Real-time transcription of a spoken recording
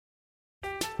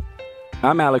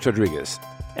I'm Alex Rodriguez.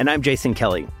 And I'm Jason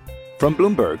Kelly. From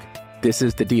Bloomberg, this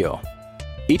is The Deal.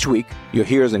 Each week, you'll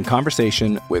hear us in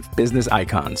conversation with business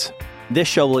icons. This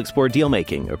show will explore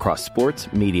deal-making across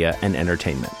sports, media, and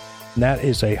entertainment. That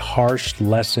is a harsh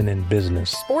lesson in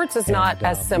business. Sports is not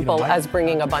as simple as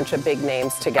bringing a bunch of big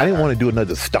names together. I didn't want to do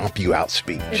another stomp you out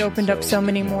speech. It opened up so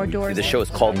many more doors. The show is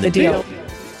called The Deal.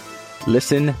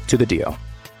 Listen to The Deal.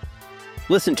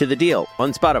 Listen to The Deal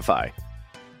on Spotify.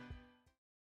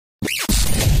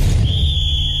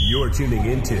 You're tuning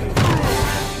into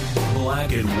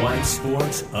Black and White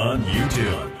Sports on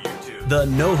YouTube. The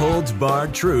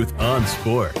no-holds-barred truth on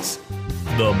sports.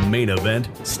 The main event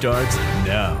starts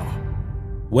now.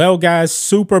 Well, guys,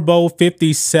 Super Bowl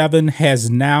 57 has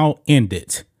now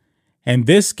ended. And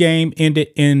this game ended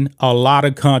in a lot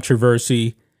of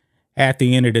controversy at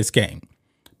the end of this game.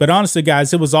 But honestly,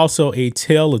 guys, it was also a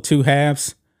tale of two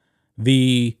halves.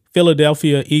 The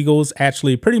Philadelphia Eagles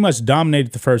actually pretty much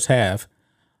dominated the first half.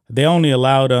 They only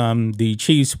allowed the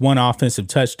Chiefs one offensive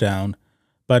touchdown.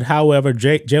 But however,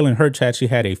 Jalen Hurts actually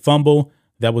had a fumble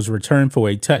that was returned for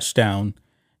a touchdown.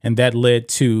 And that led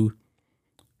to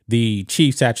the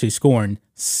Chiefs actually scoring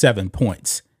 7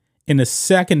 points. In the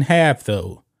second half,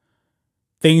 though,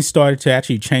 things started to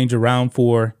actually change around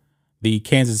for the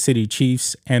Kansas City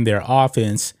Chiefs and their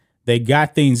offense. They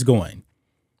got things going.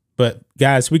 But,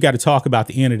 guys, we got to talk about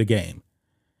the end of the game.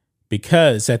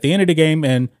 Because at the end of the game,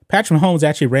 and Patrick Mahomes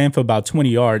actually ran for about 20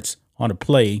 yards on a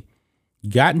play,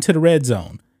 got into the red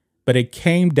zone. But it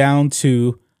came down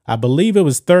to, I believe it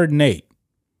was 3rd and 8.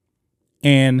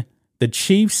 And the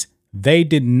Chiefs, they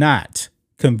did not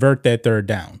convert that third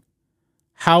down.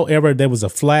 However, there was a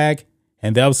flag,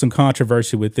 and there was some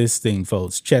controversy with this thing,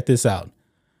 folks. Check this out.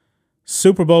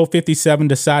 Super Bowl 57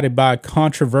 decided by a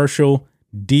controversial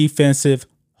defensive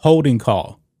holding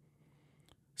call.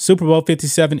 Super Bowl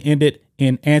 57 ended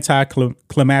in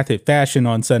anticlimactic fashion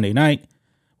on Sunday night.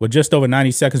 With just over 90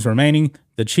 seconds remaining,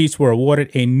 the Chiefs were awarded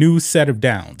a new set of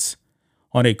downs.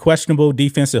 On a questionable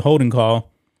defensive holding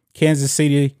call, Kansas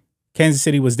City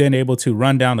was then able to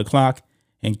run down the clock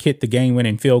and kick the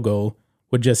game-winning field goal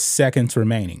with just seconds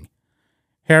remaining.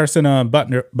 Harrison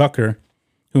Butker,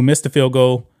 who missed the field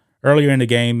goal earlier in the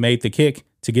game, made the kick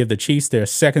to give the Chiefs their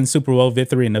second Super Bowl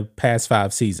victory in the past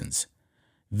 5 seasons.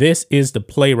 This is the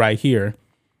play right here.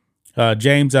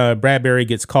 James Bradbury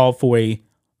gets called for a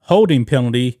holding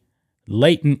penalty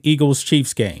late in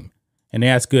Eagles-Chiefs game, and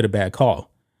that's good or bad call.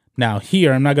 Now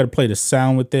here, I'm not going to play the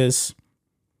sound with this.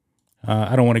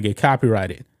 I don't want to get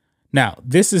copyrighted. Now,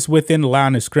 this is within the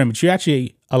line of scrimmage. You're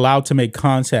actually allowed to make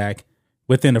contact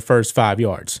within the first 5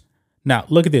 yards. Now,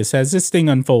 look at this. As this thing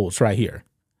unfolds right here.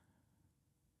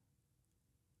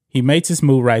 He makes his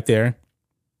move right there.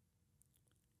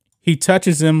 He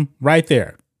touches him right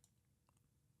there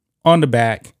on the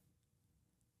back.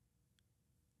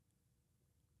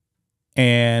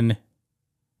 And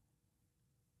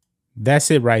that's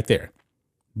it right there.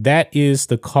 That is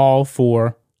the call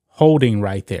for holding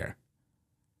right there.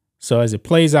 So as it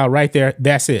plays out right there,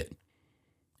 that's it.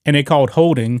 And they called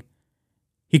holding.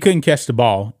 He couldn't catch the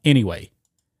ball anyway.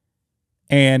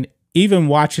 And even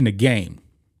watching the game,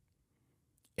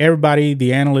 everybody,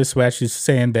 the analysts were actually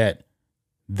saying that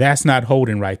that's not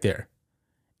holding right there.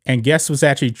 And guess what's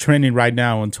actually trending right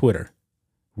now on Twitter?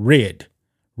 Rigged.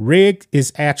 Rigged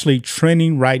is actually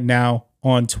trending right now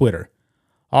on Twitter.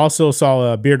 Also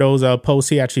saw Beardo's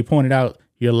post. He actually pointed out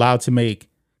you're allowed to make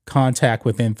contact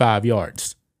within 5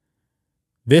 yards.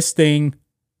 This thing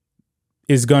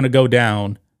is going to go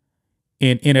down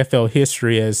in NFL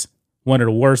history as one of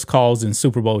the worst calls in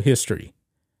Super Bowl history.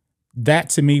 That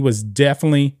to me was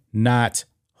definitely not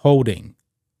holding.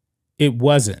 It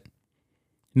wasn't.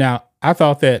 Now, I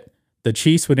thought that the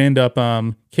Chiefs would end up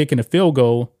kicking a field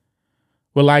goal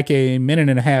with like a minute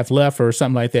and a half left or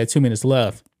something like that, 2 minutes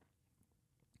left.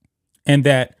 And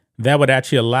that would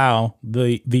actually allow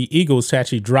the Eagles to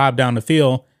actually drive down the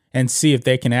field and see if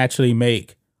they can actually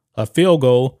make a field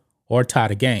goal or tie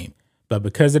the game. But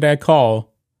because of that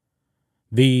call,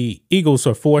 the Eagles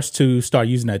are forced to start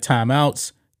using their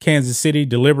timeouts. Kansas City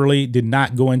deliberately did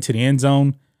not go into the end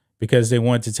zone because they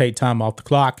wanted to take time off the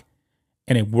clock,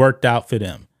 and it worked out for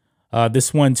them.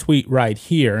 This one tweet right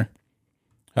here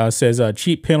says,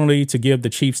 cheap penalty to give the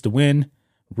Chiefs the win.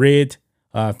 Rigged.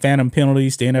 Phantom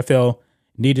penalties. The NFL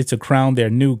needed to crown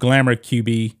their new glamour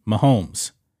QB,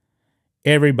 Mahomes.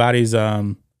 Everybody's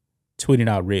tweeting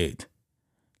out rigged.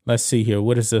 Let's see here.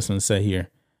 What does this one say here?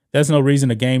 There's no reason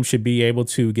a game should be able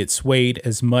to get swayed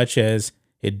as much as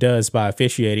it does by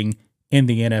officiating in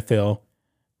the NFL.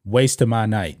 Waste of my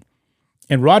night.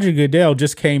 And Roger Goodell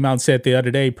just came out and said the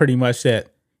other day pretty much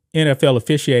that NFL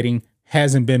officiating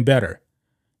hasn't been better.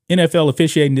 NFL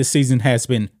officiating this season has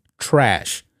been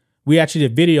trash. We actually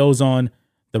did videos on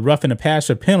the roughing the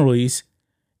passer penalties,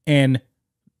 and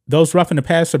those roughing the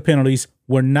passer penalties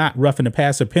were not roughing the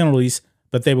passer penalties,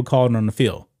 but they were called on the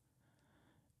field.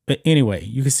 But anyway,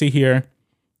 you can see here,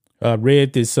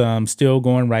 red is still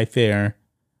going right there.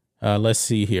 Let's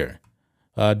see here.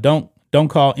 Don't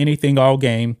call anything all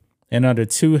game, and under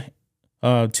two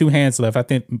hands left. I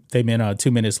think they meant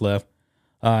 2 minutes left.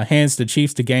 Hands the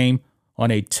Chiefs the game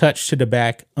on a touch to the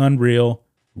back. Unreal.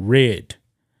 Red.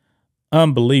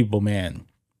 Unbelievable, man.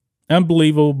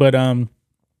 Unbelievable. But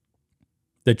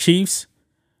the Chiefs,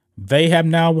 they have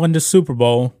now won the Super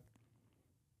Bowl.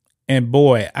 And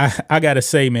boy, I gotta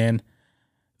say, man,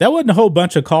 that wasn't a whole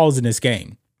bunch of calls in this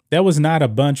game. That was not a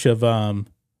bunch of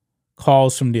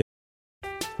calls from the.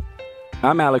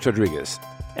 I'm Alex Rodriguez.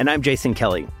 And I'm Jason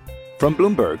Kelly. From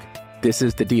Bloomberg, this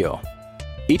is The Deal.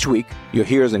 Each week, you'll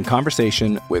hear us in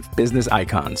conversation with business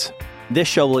icons. This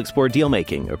show will explore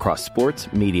deal-making across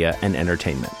sports, media, and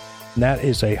entertainment. That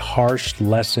is a harsh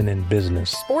lesson in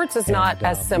business. Sports is not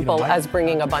as simple as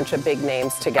bringing a bunch of big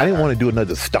names together. I didn't want to do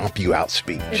another stomp you out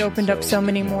speech. It opened up so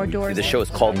many more doors. The show is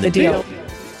called The Deal.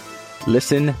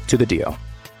 Listen to The Deal.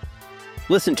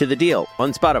 Listen to The Deal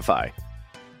on Spotify.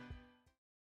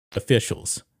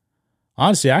 Officials.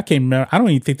 Honestly, I can't remember. I don't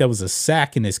even think that was a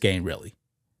sack in this game, really.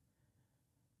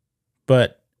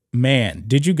 But, man,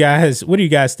 what do you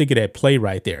guys think of that play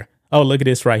right there? Oh, look at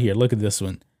this right here. Look at this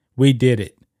one. We did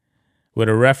it. With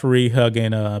a referee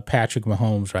hugging Patrick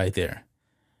Mahomes right there.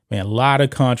 Man, a lot of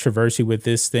controversy with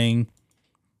this thing.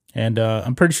 And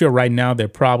I'm pretty sure right now they're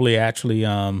probably actually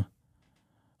doing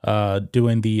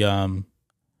the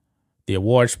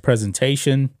awards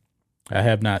presentation. I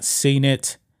have not seen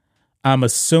it. I'm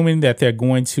assuming that they're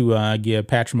going to give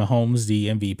Patrick Mahomes the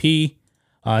MVP.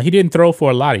 He didn't throw for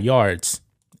a lot of yards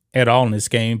at all in this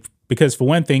game because, for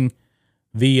one thing,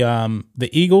 the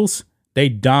Eagles, they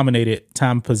dominated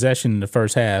time of possession in the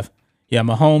first half. Yeah,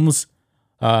 Mahomes,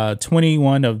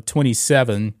 21 of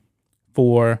 27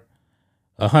 for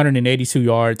 182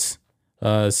 yards,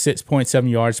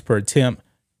 6.7 yards per attempt,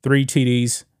 3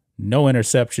 TDs, no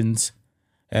interceptions.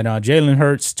 And Jalen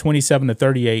Hurts, 27 to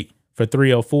 38 for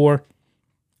 304,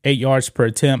 8 yards per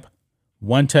attempt,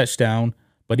 1 touchdown.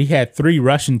 But he had 3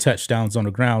 rushing touchdowns on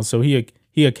the ground, so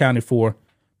he accounted for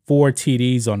 4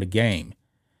 TDs on the game.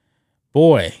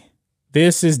 Boy,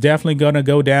 this is definitely going to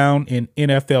go down in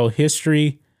NFL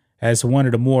history as one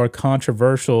of the more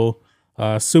controversial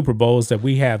Super Bowls that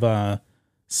we have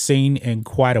seen in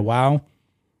quite a while.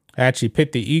 I actually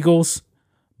picked the Eagles,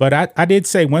 but I did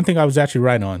say one thing I was actually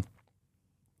right on.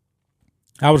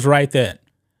 I was right that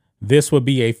this would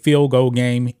be a field goal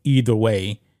game either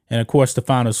way. And, of course, the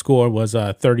final score was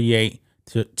 38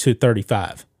 to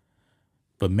 35.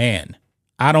 But, man,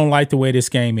 I don't like the way this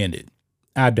game ended.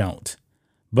 I don't.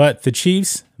 But the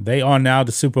Chiefs, they are now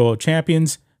the Super Bowl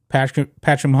champions. Patrick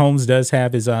Mahomes does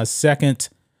have his second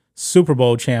Super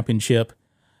Bowl championship.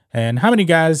 And how many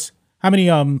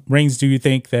rings do you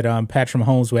think that Patrick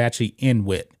Mahomes will actually end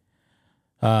with?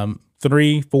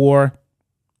 3, 4?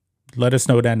 Let us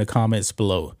know that in the comments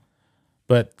below.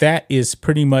 But that is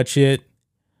pretty much it.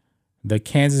 The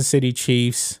Kansas City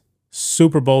Chiefs,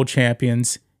 Super Bowl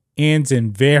champions, ends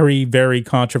in very, very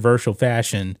controversial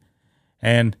fashion.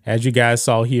 And as you guys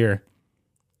saw here,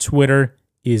 Twitter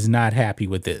is not happy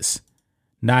with this.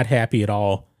 Not happy at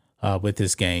all with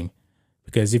this game.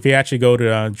 Because if you actually go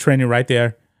to trending right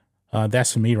there,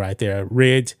 that's for me right there.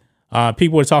 Red.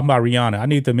 People were talking about Rihanna. I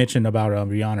need to mention about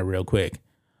Rihanna real quick.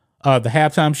 The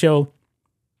halftime show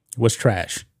was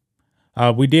trash.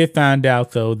 We did find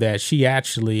out, though, that she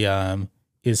actually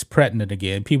is pregnant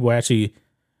again. People were actually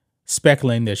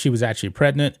speculating that she was actually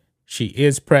pregnant. She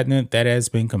is pregnant. That has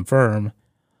been confirmed.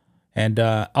 And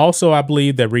also, I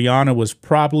believe that Rihanna was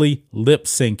probably lip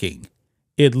syncing.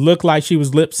 It looked like she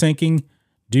was lip syncing.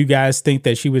 Do you guys think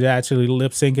that she was actually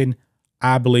lip syncing?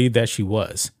 I believe that she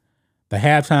was. The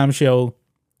halftime show,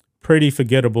 pretty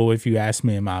forgettable if you ask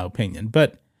me, in my opinion.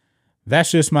 But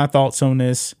that's just my thoughts on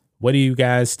this. What do you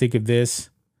guys think of this?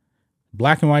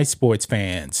 Black and white sports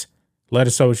fans, let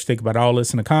us know what you think about all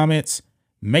this in the comments.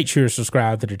 Make sure to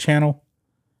subscribe to the channel,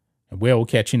 and we'll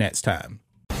catch you next time.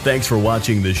 Thanks for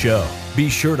watching the show. Be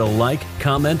sure to like,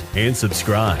 comment, and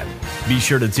subscribe. Be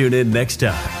sure to tune in next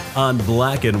time on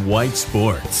Black and White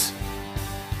Sports.